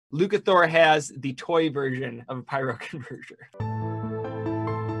Lucathor has the toy version of a pyro converter.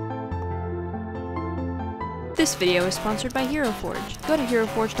 This video is sponsored by Hero Forge. Go to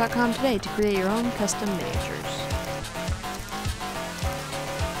heroforge.com today to create your own custom miniatures.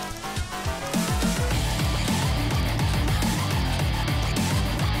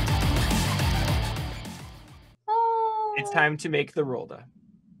 It's time to make the Rolda.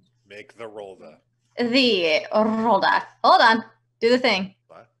 Make the Rolda. The Rolda. Hold on. Do the thing.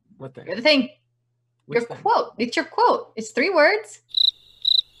 What thing? Do the thing. Which Your thing? quote. It's your quote. It's 3 words.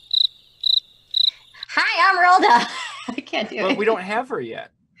 Hi, I'm Rolda. I can't do But it. we don't have her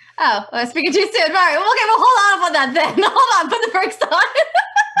yet. Oh, I was speaking too soon. All right. Okay, well, hold on about that then. Hold on. Put the brakes on.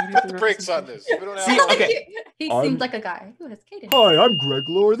 Put the brakes on this. We don't have See, okay. He I'm- seems like a guy who has cadence. Hi, I'm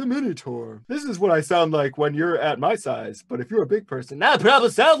Greglor the Minotaur. This is what I sound like when you're at my size. But if you're a big person, now it probably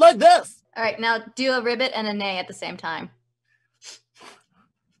sound like this. All right, now do a ribbit and a neigh at the same time.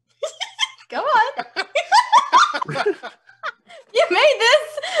 Come on. You made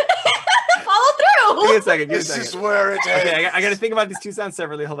this. Follow through. Give me a second. Give me a This second. is where it ends. Okay, I got to think about these two sounds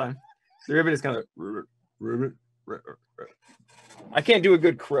separately. Hold on. The ribbit is kind of ribbit, ribbit, ribbit, ribbit. I can't do a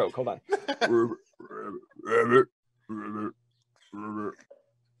good croak. Hold on. Ribbit, ribbit, ribbit, ribbit,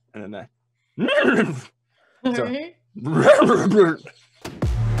 and then that. So, Alright. ribbit.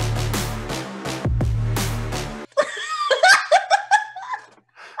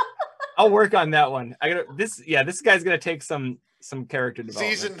 I'll work on that one. I gotta this. Yeah, this guy's gonna take some character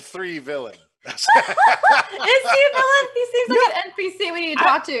development. Season 3 villain. Is he a villain? He seems like an NPC we need to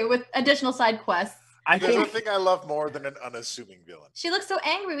talk to with additional side quests. I There's think nothing I love more than an unassuming villain. She looks so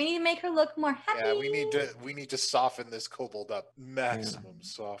angry. We need to make her look more happy. Yeah, we need to soften this kobold up. Maximum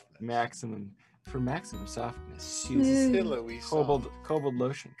softness. maximum softness. Mm. Jesus. Pillowy soft. Kobold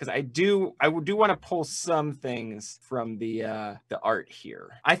lotion, because I do want to pull some things from the art here.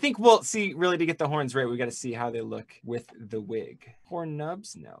 I think we'll see, really, to get the horns right, we got to see how they look with the wig. Horn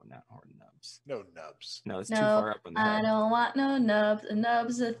nubs? No, not horn nubs. No nubs. No, it's too far up on the I head. don't want no nubs. A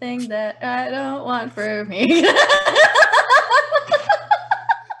nub's a thing that I don't want for me.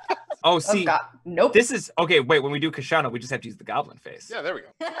 Oh, see, Oh, God. Nope. this is okay. Wait, when we do Kashana, we just have to use the goblin face. Yeah, there we go.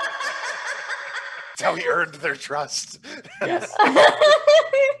 That's how he earned their trust. Yes. Oh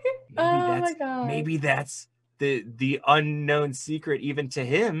my God. Maybe that's the unknown secret even to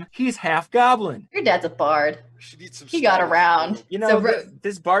him. He's half goblin. Your dad's a bard. She needs some He got stories. around. You know, So,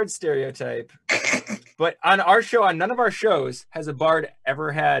 this bard stereotype. But on none of our shows has a bard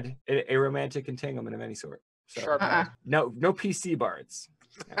ever had a romantic entanglement of any sort. So Sharp. no PC bards.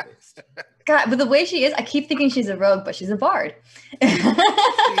 At least. God, but the way she is, I keep thinking she's a rogue, but she's a bard.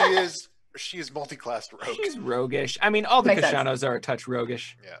 She is multi-classed rogue. She's roguish. I mean, all the Makes sense. Kashanos are a touch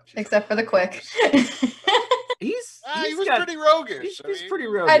roguish. Yeah. Except for the quick. He was pretty roguish. He's I mean, pretty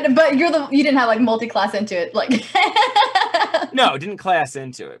roguish. But you didn't have like multi-class into it, like. No, didn't class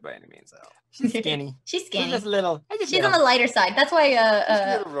into it by any means. She's skinny. She's She's skinny. just little. She's on the lighter side. That's why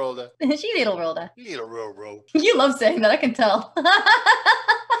little Rolda. she's little Rolda. Little rogue. You love saying that, I can tell.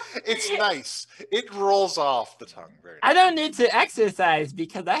 It's nice. It rolls off the tongue very I don't need to exercise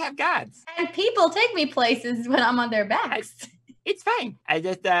because I have gods. And people take me places when I'm on their backs. It's fine. I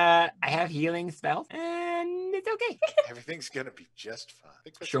just I have healing spells and it's okay. Everything's gonna be just fine. I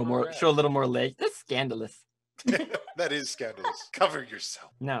think that's Show where we're more, at. show a little more leg. That's scandalous. That is scandalous. Cover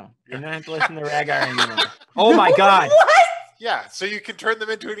yourself. No, you don't have to listen to Rhaegar anymore. Oh my God. What? Yeah, so you can turn them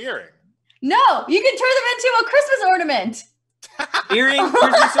into an earring. No, you can turn them into a Christmas ornament. Earring,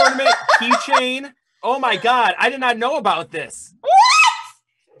 Christmas ornament, keychain. Oh my God, I did not know about this. What?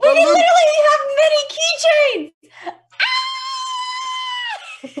 We can literally have mini keychains.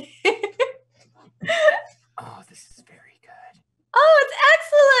 Oh, this is very good. Oh, it's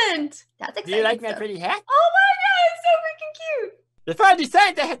excellent. That's exciting. Do you like my stuff. pretty hat? Oh my God, it's so freaking cute. Before I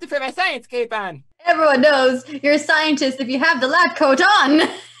decide, I have to put my science cape on. Everyone knows you're a scientist if you have the lab coat on.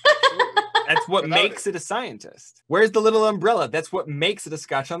 That's what Without makes it a scientist. Where's the little umbrella? That's what makes it a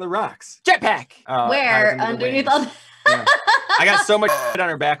Scotch on the rocks. Jetpack. Where? Underneath all the... Yeah. I got so much shit on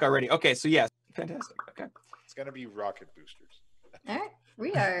her back already. Okay, so yes, fantastic. Okay. It's gonna be rocket boosters. All right,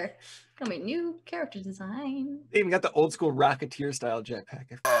 we are gonna be new character design. They even got the old school Rocketeer style jetpack.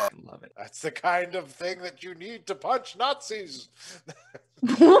 I fucking love it. That's the kind of thing that you need to punch Nazis.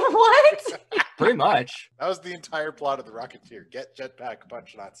 What? Pretty much. That was the entire plot of the Rocketeer. Get jetpack,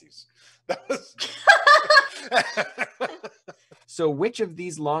 punch Nazis. That was. So which of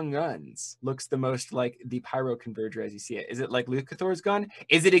these long guns looks the most like the pyro converger as you see it? Is it like Lucathor's gun?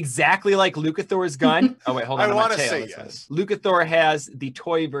 Is it exactly like Lucathor's gun? Oh wait, hold on. I on my want to tail. say That's fine. yes. Lucathor has the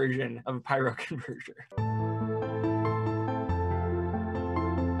toy version of a pyro converger.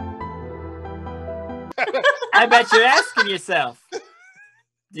 I bet you're asking yourself,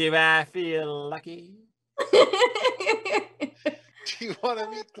 do I feel lucky? Do you want to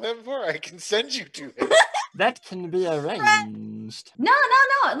meet Kelemvor? I can send you to him. That can be arranged. No.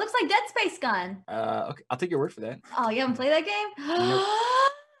 It looks like Dead Space gun. Okay, I'll take your word for that. Oh, you haven't played that game? Nope.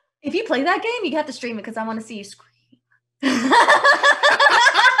 If you play that game, you have to stream it because I want to see you scream.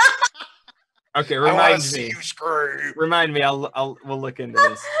 Okay, I want remind to see me. you scream. Remind me. We'll look into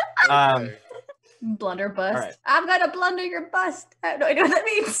this. Okay. Blunder bust. All right. I'm gonna blunder your bust. I have no idea what that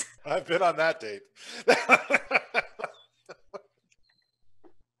means. I've been on that date.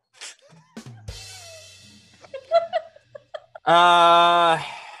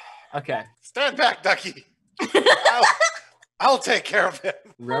 Okay. Stand back, Ducky. I'll take care of him.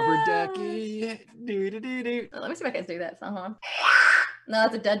 Rubber ducky. Do. Let me see if I can do that. Hold on. No,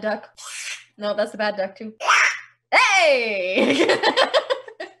 that's a dead duck. No, that's a bad duck too. Hey!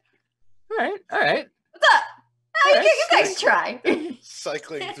 All right. What's up? Oh, All you right. guys try. It's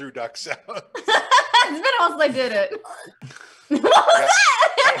Cycling through duck sound. been a while since I did it. What was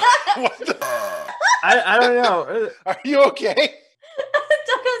that? What the? I don't know. Are you okay?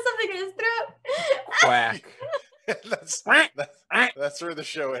 Duck has something in his throat. Quack. that's, Quack. that's where the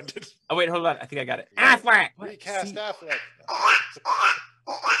show ended. Oh wait, hold on. I think I got it. Quack. Recast See? Affleck.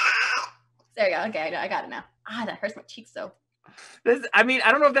 There you go. Okay, I got it now. Ah, that hurts my cheeks though. I mean,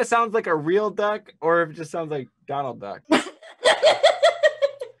 I don't know if that sounds like a real duck or if it just sounds like Donald Duck.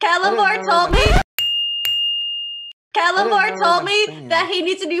 Kelemvor told me. Kelemvor know told what me I'm saying. that he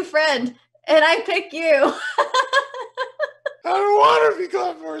needs a new friend, and I pick you. I don't want to be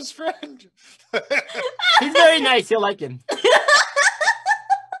Kelemvor's friend. He's very nice. You'll like him.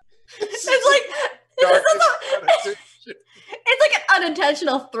 It's like an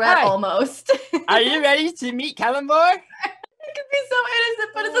unintentional threat Hi. almost. Are you ready to meet Kelemvor? It could be so innocent,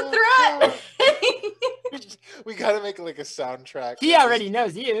 but it's a threat. We gotta make like a soundtrack. He already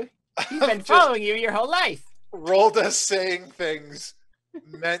knows you. He's been Just- following you your whole life. Rolda saying things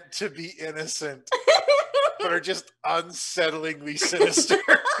meant to be innocent, but are just unsettlingly sinister.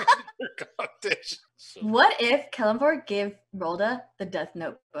 What if Kelemvor gave Rolda the Death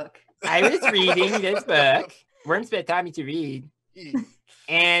Notebook? I was reading this book. Wormspit taught me to read.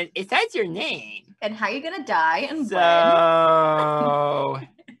 And it says your name. And how you're gonna die and when? So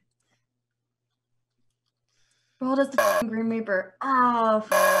Rolda's the f***ing Grim Reaper. Oh,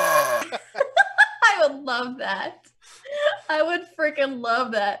 I would love that. I would freaking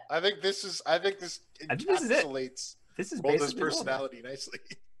love that. I think this this is it. encapsulates this is Rolda's basically Rolda. personality nicely.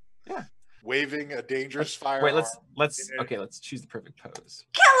 Yeah. Waving a dangerous fire. Wait, let's choose the perfect pose.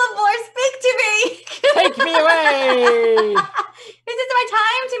 Kelemvor, speak to me. Take me away. This is my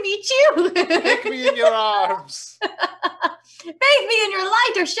time to meet you. Take me in your arms. Bathe me in your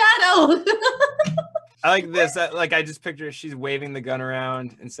light or shadow. I like this. I just picture she's waving the gun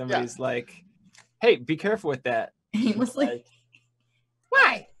around, and somebody's like, "Hey, be careful with that." Aimlessly. Like,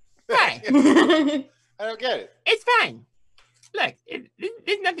 why? Why? I don't get it. It's fine. Look,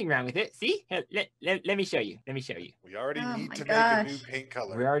 there's nothing wrong with it. See? Here, let me show you. Let me show you. We already Oh need my to gosh. make a new paint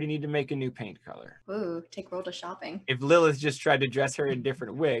color. We already need to make a new paint color. Ooh, take Rolda shopping. If Lilith just tried to dress her in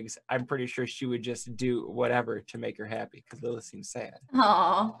different wigs, I'm pretty sure she would just do whatever to make her happy because Lilith seems sad.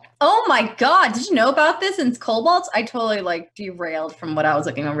 Aw. Oh my god, did you know about this in Kobolds? I totally derailed from what I was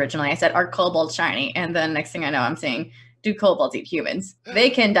looking originally. I said, are kobolds shiny? And then next thing I know, I'm saying, do kobolds eat humans? They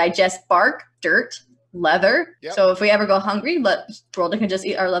can digest bark, dirt, leather. Yep. So if we ever go hungry, Rolda can just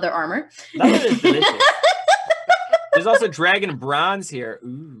eat our leather armor. Leather is delicious. There's also dragon bronze here.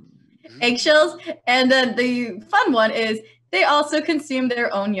 Ooh. Eggshells. And then the fun one is they also consume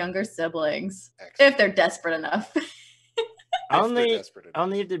their own younger siblings Excellent. if they're desperate enough. Only desperate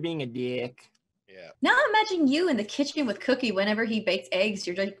enough. if they're being a dick. Yeah. Now imagine you in the kitchen with Cookie whenever he bakes eggs.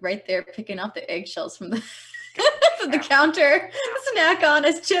 You're like right there picking up the eggshells from the from the counter, snack on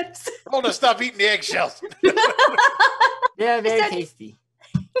as chips. Rolda, stop eating the eggshells. Yeah, very said- tasty.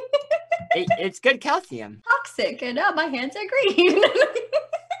 It's good calcium. Toxic, and now my hands are green.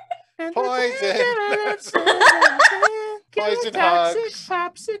 Poison. Poison Toxic hugs.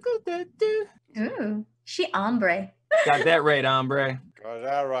 popsicle. Ooh, she ombre. Got that right, hombre. Got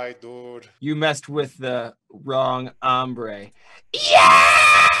that right, dude. You messed with the wrong hombre.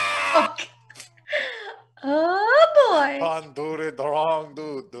 Yeah! Oh boy. Undude, the wrong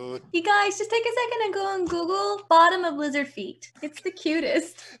dude. You guys, just take a second and go on Google bottom of lizard feet. It's the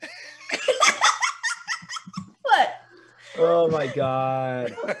cutest. What? Oh my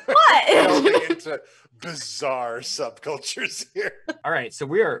god. What? Delving into bizarre subcultures here. All right, so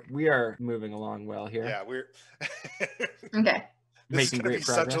we are moving along well here. Yeah, we're Okay. This is making going to great be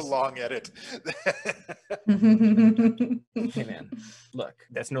progress. such a long edit. Hey man, look,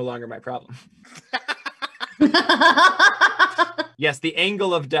 that's no longer my problem. Yes, the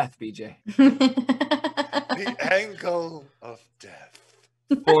angle of death, BJ. The angle of death.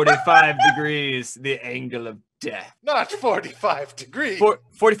 45 degrees, the angle of death. Not 45 degrees.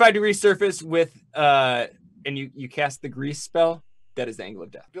 45 degree surface with and you cast the grease spell. That is the angle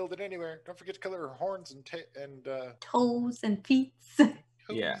of death. Build it anywhere. Don't forget to color her horns and Toes and feet.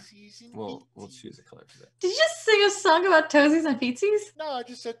 Yeah. toesies and We'll feetsies. choose a color for that. Did you just sing a song about toesies and feetsies? No, I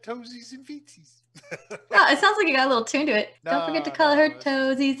just said toesies and feetsies. No, it sounds like you got a little tune to it. Don't forget to No, color her no,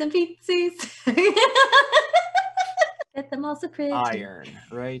 toesies and feetsies. Get them all so pretty. Iron,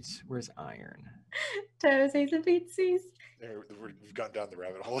 right? Where's iron? Toesies and feetsies. There, we've gone down the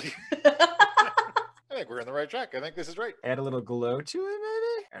rabbit hole here. I think we're on the right track. I think this is right. Add a little glow to it,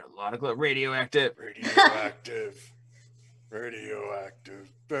 maybe? Add a lot of glow. Radioactive. Radioactive.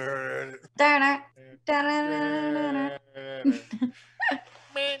 Radioactive. Burn. Da-da, da-da-da-da-da.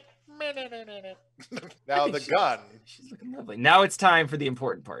 Now the gun. She's looking lovely. Now it's time for the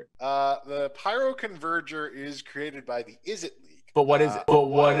important part. The Pyro Converger is created by the Izzet League. But what is it? But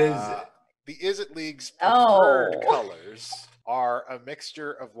what is it? The Izzet League's preferred Oh. colors are a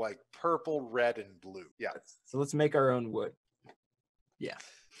mixture of like purple, red, and blue. Yeah. So let's make our own wood. Yeah.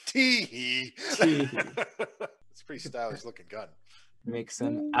 Tee. Tee. It's a pretty stylish looking gun. Make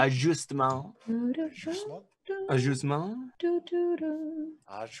some ajustement. Ajustement. Ajustement.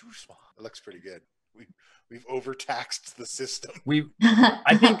 Ajustement. It looks pretty good. We've overtaxed the system.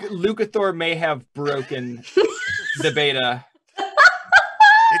 I think Lucathor may have broken the beta.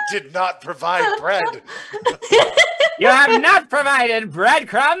 It did not provide bread. You have not provided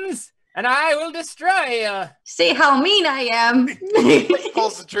breadcrumbs, and I will destroy you. See how mean I am.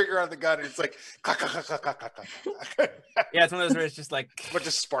 Pulls the trigger on the gun and it's like clack, clack, clack, clack, clack, clack, clack. Yeah, it's one of those where it's just like A bunch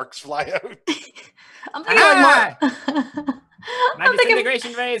of sparks fly out. I'm thinking like more. my I'm thinking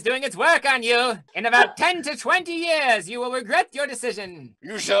disintegration ray is doing its work on you. In about 10 to 20 years, you will regret your decision.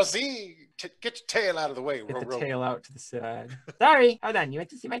 You shall see. Get your tail out of the way. Get Row, the row. tail out to the side. Sorry. Hold on. You want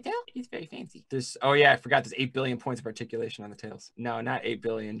to see my tail? It's very fancy. Oh yeah, I forgot there's 8 billion points of articulation on the tails. No, not 8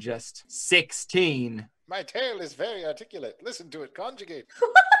 billion, just 16. My tail is very articulate. Listen to it conjugate.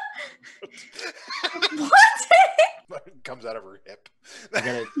 What? It comes out of her hip.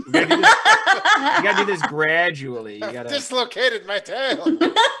 You gotta do this gradually. You I've gotta. dislocated my tail. Can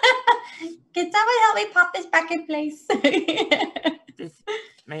someone help me pop this back in place? I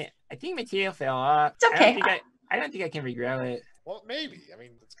think my tail fell off. It's okay. I don't think I can regrow it. Well, maybe. I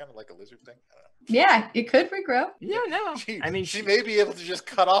mean, it's kind of like a lizard thing. I don't know. Yeah, it could regrow. You don't know. I mean, she may be able to just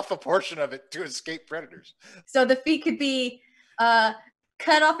cut off a portion of it to escape predators. So the feat could be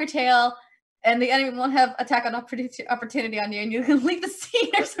cut off your tail, and the enemy won't have attack on opportunity on you, and you can leave the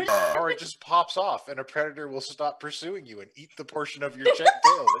scene or something. Or it just pops off, and a predator will stop pursuing you and eat the portion of your tail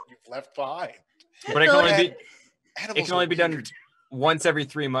that you've left behind. But it can only be. Animals It can only are be done weird. once every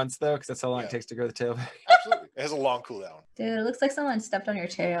 3 months, though, because that's how long Yeah. it takes to grow the tail back. Absolutely. It has a long cooldown. Dude, it looks like someone stepped on your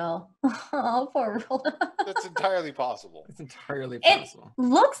tail. Oh, poor Rolda. That's entirely possible. It's entirely It possible.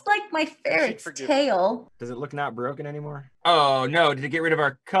 looks like my ferret's forgive- tail. Does it look not broken anymore? Oh no! Did it get rid of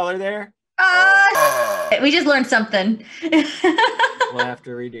our color there? Ah, we just learned something. We'll have to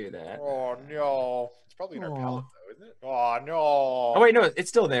redo that. Oh no. It's probably in our Aw. palette though, isn't it? Oh no. Oh wait, no, it's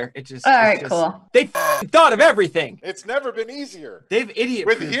still there. It just. All it's right, just- cool. They thought of everything. It's never been easier. They've idiot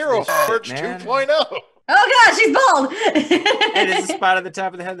With proofed Hero this shit, Forge man. 2.0. Oh gosh, she's bald. Hey, there's a spot at the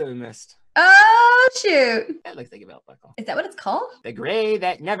top of the head that we missed. Oh shoot. That looks like a belt buckle. Is that what it's called? The gray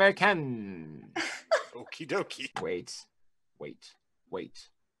that never comes. Okie dokie. Wait. Wait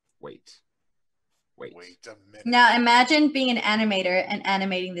a minute. Now imagine being an animator and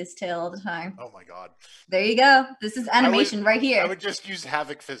animating this tail all the time. Oh my god. There you go. This is animation right I here. would just use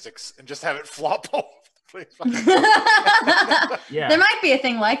Havoc physics and just have it flop all over the place. Yeah. There might be a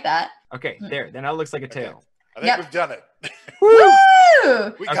thing like that. Okay, there. Then that looks like a tail. I think Yep. we've done it. Woo!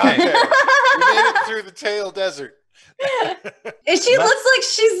 We got Okay. there. We made it through the tail desert. And she looks like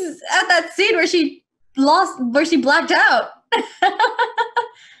she's at that scene where she blacked out.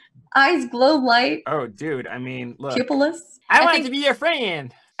 Eyes glow light, Oh, dude. I mean, look. pupilless. I want think- to be your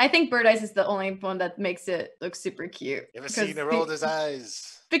friend. I think Bird Eyes is the only one that makes it look super cute. You ever Because seen Rolda's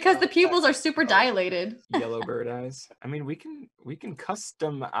eyes? Because the Oh, pupils are super dilated. Yellow bird eyes. I mean, we can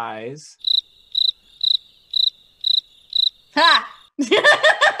custom eyes. Ha!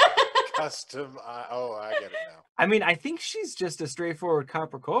 Custom eye. Oh, I get it now. I mean, I think she's just a straightforward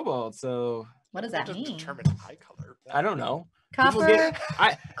copper cobalt. So What does That that doesn't mean? determine eye color. I don't know. People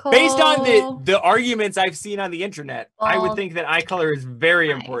Copper. based on coal, the arguments I've seen on the internet, I would Bald. think that eye color is very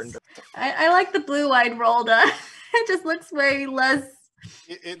Nice. important. I like the blue-eyed Rolda. It just looks very less.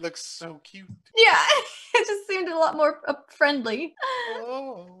 It looks so cute. Yeah, it just seemed a lot more friendly.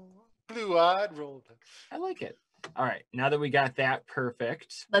 Oh, blue-eyed Rolda. I like it. All right, now that we got that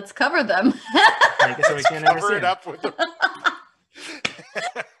perfect, Let's cover them. I guess we can't ever Cover see it them. up with the...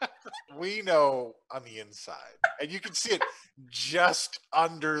 We know on the inside, and you can see it just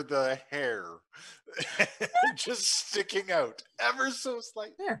under the hair, just sticking out ever so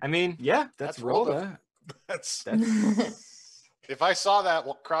slightly. There. I mean, yeah, that's That's Rolda. Rolda. That's That's if I saw that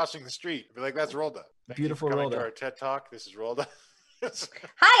while crossing the street, I'd be like, "That's Rolda." Thank you Beautiful for coming to Rolda. our TED Talk. This is Rolda.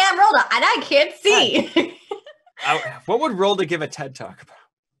 Hi, I'm Rolda, and I can't see. what would Rolda give a TED Talk about?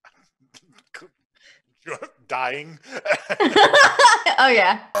 Dying, Oh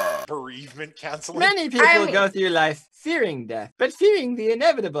yeah. bereavement counseling. Many people I mean- go through life fearing death, but fearing the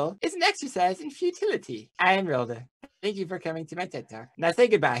inevitable is an exercise in futility. I am Rolda. Thank you for coming to my TED Talk. Now say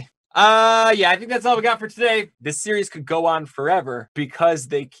goodbye. Yeah, I think that's all we got for today. This series could go on forever because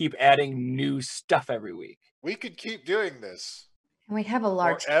they keep adding new stuff every week. We could keep doing this. And we have a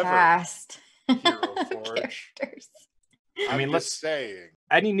large Forever. cast. Hero Forge. Characters. I mean, mean, let's- let's saying.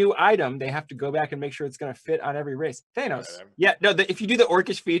 Any new item, they have to go back and make sure it's going to fit on every race. Thanos. Yeah. Yeah, no, if you do the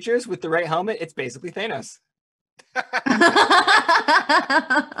orcish features with the right helmet, it's basically Thanos.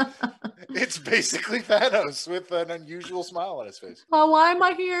 It's basically Thanos with an unusual smile on his face. Oh, why am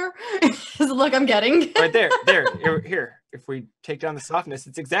I here? Is the look I'm getting. Right there, here. If we take down the softness,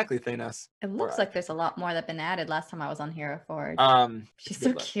 it's exactly Thanos. It looks like there's a lot more that been added last time I was on Hero Forge. She's good so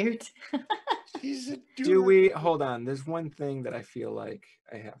luck. cute. He's a Do we hold on? There's one thing that I feel like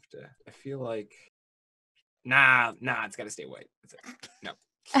I have to. I feel like nah, it's got to stay white. That's it. No.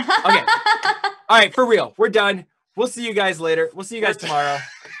 Okay. All right, for real. We're done. We'll see you guys later. We'll see you guys tomorrow.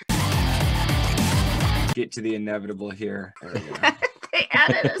 Get to the inevitable here. There we go. They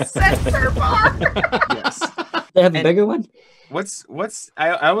added a censor bar. Yes. They have a And- bigger one? What's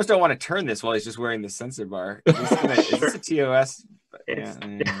I almost don't want to turn this while he's just wearing the sensor bar. Is this a TOS? Yeah.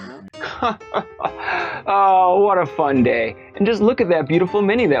 Oh, what a fun day. And just look at that beautiful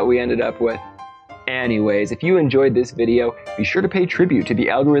mini that we ended up with. Anyways, if you enjoyed this video, be sure to pay tribute to the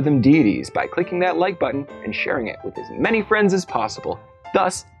algorithm deities by clicking that like button and sharing it with as many friends as possible,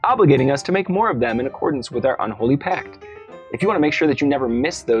 thus obligating us to make more of them in accordance with our unholy pact. If you want to make sure that you never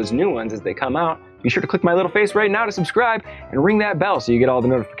miss those new ones as they come out, be sure to click my little face right now to subscribe and ring that bell so you get all the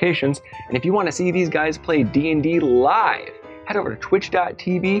notifications. And if you want to see these guys play D&D live, head over to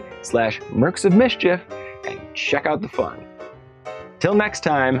twitch.tv/Mercs of Mischief and check out the fun. Till next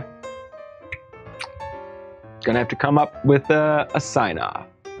time, gonna have to come up with a sign-off.